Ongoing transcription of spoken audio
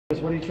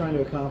What are you trying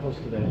to accomplish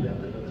today?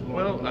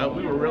 Well,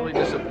 we were really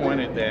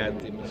disappointed that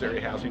the Missouri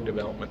Housing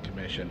Development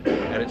Commission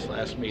at its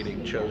last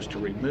meeting chose to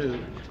remove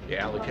the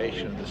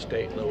allocation of the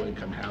state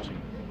low-income housing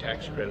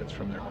tax credits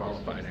from their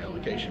qualified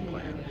allocation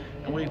plan.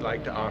 And we'd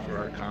like to offer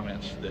our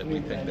comments that we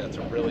think that's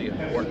a really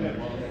important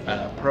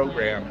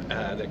program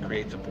that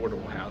creates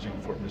affordable housing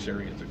for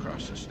Missourians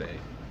across the state.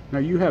 Now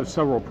you have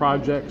several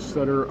projects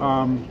that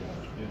are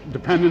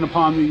dependent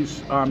upon these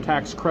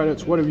tax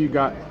credits. What have you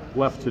got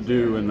left to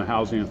do in the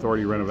Housing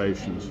Authority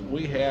renovations?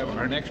 We have,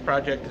 our next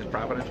project is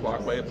Providence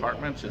Walkway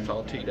Apartments. It's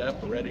all teed up,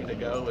 ready to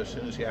go as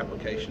soon as the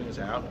application is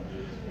out.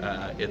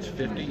 It's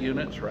 50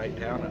 units right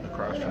down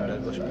across from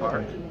Douglas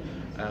Park.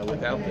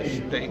 Without the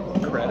state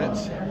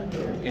credits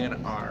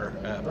in our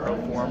pro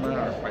forma,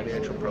 our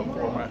financial pro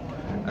forma,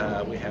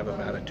 we have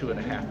about a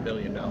 $2.5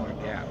 million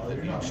gap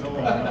that needs to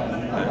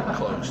be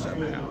closed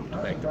somehow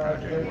to make the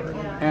project work.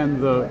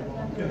 And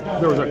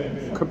there was a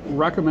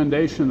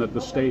recommendation that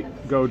the state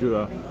go to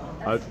a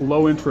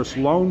low-interest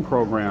loan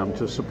program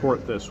to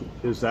support this.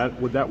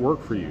 Would that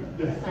work for you?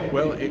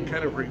 Well, it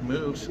kind of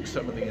removes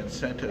some of the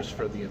incentives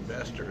for the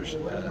investors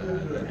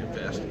that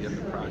invest in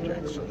the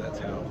project. So that's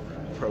how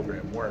the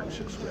program works,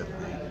 is with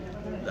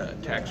the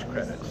tax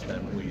credits.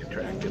 Then we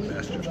attract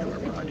investors to our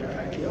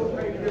project.